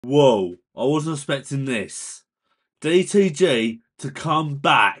Whoa, I wasn't expecting this. DTG to come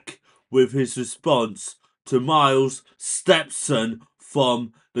back with his response to Myles Stepson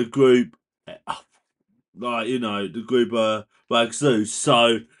from the group, like, you know, the group Raksu.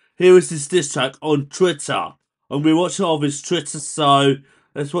 So here is his diss track on Twitter. I'm going to be watching all of his Twitter, so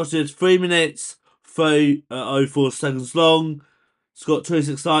let's watch it. It's 3 minutes, 04 seconds long. It's got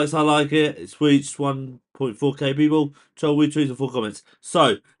 26 likes, I like it. It's reached 1.4k people, 12 retweets and 4 comments.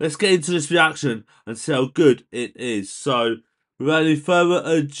 So, let's get into this reaction and see how good it is. So, without any further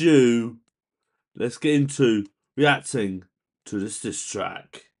ado, let's get into reacting to this diss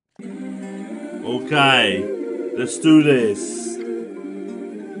track. Okay, let's do this.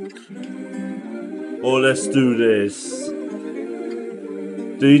 Oh, let's do this.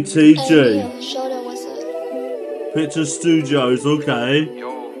 DTG. Picture Studios, okay.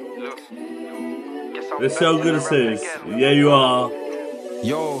 Let's see how good this is. Yeah, you are.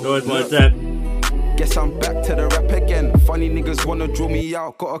 Go my depth. Guess I'm back to the rap again. Funny niggas wanna draw me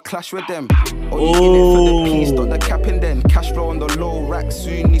out, got a clash with them. Oh, you in it for the peace, stop the capping then. Cash flow on the low rack,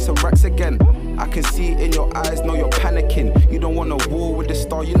 soon need some racks again. I can see it in your eyes, know you're panicking. You don't want a war with the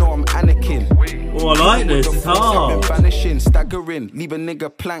star, you know I'm Anakin. Oh, I like this, it's hard. I've been vanishing, staggering, leave a nigga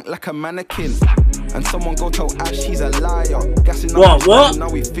plank like a mannequin. And someone go tell Ash he's a liar. Gassing up what? Now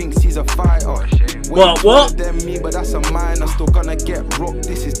he thinks he's a fighter. What? Than me, but that's a minor. Still gonna get rocked.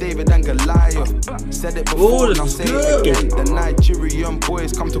 This is David and Goliath. Said it before, now say it again. The Nigerian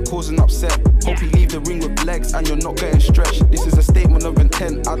boys come to cause an upset. Hope you leave the ring with legs and you're not getting stretched. This is a statement of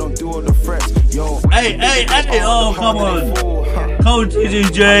intent. I don't do all the threats. Yo, hey, oh, come on. Come on,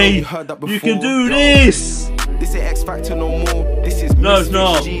 DTG. You can do this. This ain't X Factor no more. This is no, it's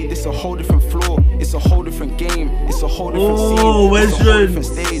not. This is a whole different floor. It's a whole different game. It's a whole different scene. It's a whole different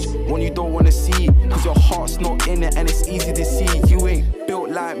stage. One you don't wanna see, cause your heart's not in it and it's easy to see. You ain't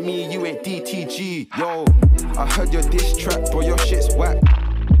built like me, you ain't DTG. Yo, I heard your diss track, bro, your shit's whack.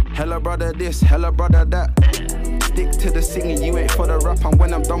 Hella brother this, hella brother that. Stick to the singing, you ain't for the rap. And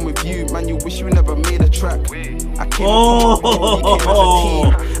when I'm done with you, man, you wish you never made a track. I came up as a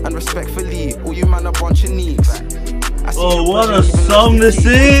team, and respectfully, all you man a bunch of neeks. Oh, what a song this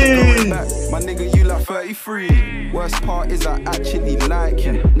is! My nigga, you like 33. Worst part is I actually like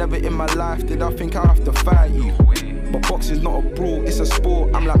you. Never in my life did I think I have to fight you. But boxing's not a brawl, it's a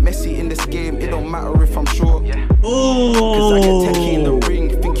sport. I'm like Messi in this game, it don't matter if I'm short. Cause I get techie in the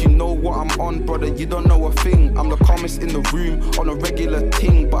ring. Think you know what I'm on, brother, you don't know a thing. I'm the calmest in the room, on a regular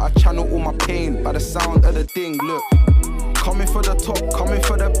ting. But I channel all my pain by the sound of the ding. Look, coming for the top, coming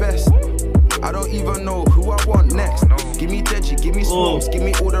for the best. I don't even know who I want next. Give me Deji, give me Swarms, give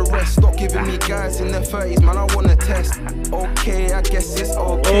me all the rest. Stop giving me guys in their 30s, man, I wanna test. Okay, I guess it's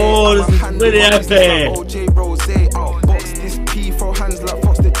okay. Oh, this is really epic. OJ Rose, outbox this P, throw hands like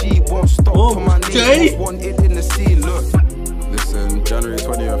Fox the G. Won't stop for my knees, wanted in the sea, look. Listen, January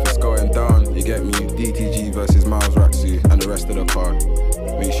 20th is going down. You get me, DTG versus Myles Raksu and the rest of the card.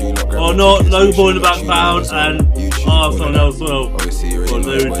 Make sure you lock oh, no ball in the background and someone else as well. Obviously, you're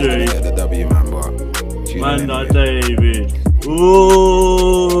already know the W, man, but Man David.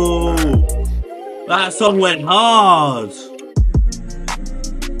 Ooh, that song went hard.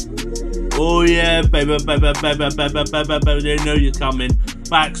 Oh yeah, baby, they know you're coming.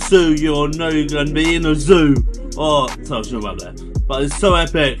 Raksu, you know you're gonna be in the zoo. Oh, tell you about that. But it's so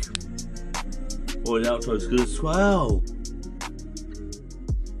epic. Oh, the outro's good as well.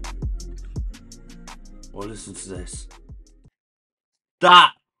 Oh, listen to this.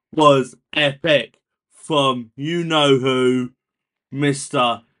 That was epic from you know who,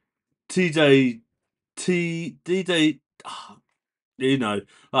 Mr. TJ DJ. You know,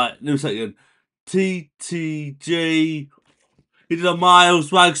 right, let me say it again. TTG. He did a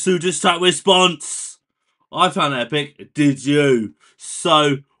Myles Raksu Disstrack response. I found it epic. Did you?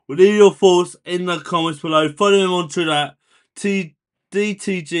 So, leave your thoughts in the comments below. Follow him on Twitter.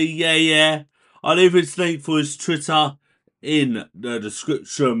 DTG, yeah. I'll leave his link for his Twitter in the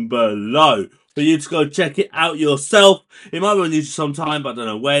description below for you to go check it out yourself. It might be on YouTube sometime, but I don't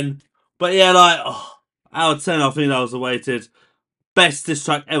know when. But yeah, like, out of 10, I think that was awaited. Best diss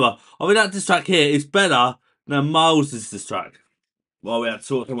track ever. I mean, that diss track here is better than Myles' diss track. Well, we had to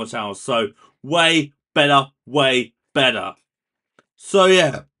talk so much else. So, way better, way better. So,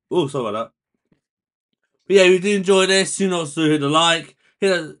 yeah. Oh, sorry about that. But yeah, if you did enjoy this, you know what to do. Hit the like,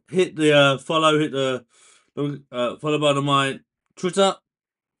 hit the follow, hit the follow button on my Twitter.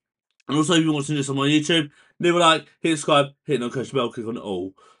 And also, if you want to see this on my YouTube, leave a like, hit subscribe, hit the notification bell, click on it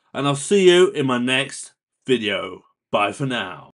all. And I'll see you in my next video. Bye for now.